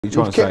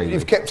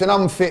You've kept an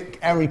unfit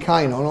Harry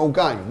Kane on all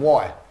game.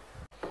 Why?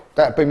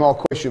 That'd be my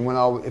question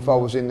if I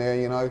was in there,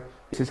 you know.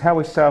 It says, how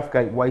is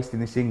Southgate wasting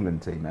this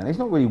England team, man? He's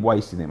not really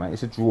wasting it, mate.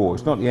 It's a draw.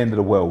 It's not the end of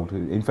the world.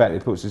 In fact,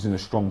 it puts us in a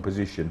strong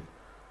position.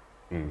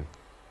 It's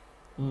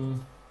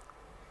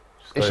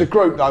a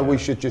group, though, we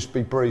should just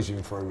be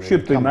breezing through. Really.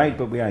 Should be, mate,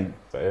 but we ain't.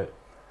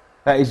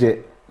 That is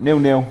it.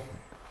 0-0.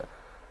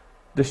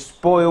 The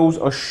spoils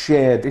are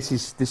shared. This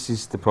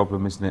is the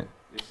problem, isn't it?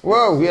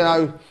 Well, you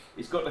know...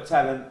 He's got the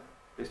talent.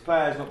 There's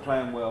players not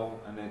playing well,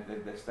 and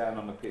they're staying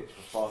on the pitch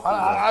for far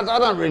too long. I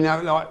don't really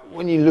know. Like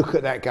when you look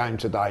at that game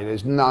today,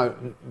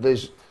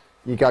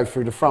 you go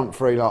through the front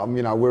three. Like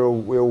you know,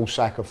 we're all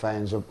Saka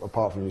fans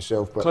apart from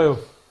yourself,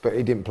 but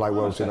he didn't play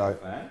well today.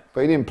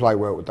 But he didn't play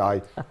well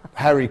today.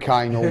 Harry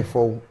Kane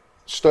awful,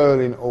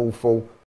 Sterling awful,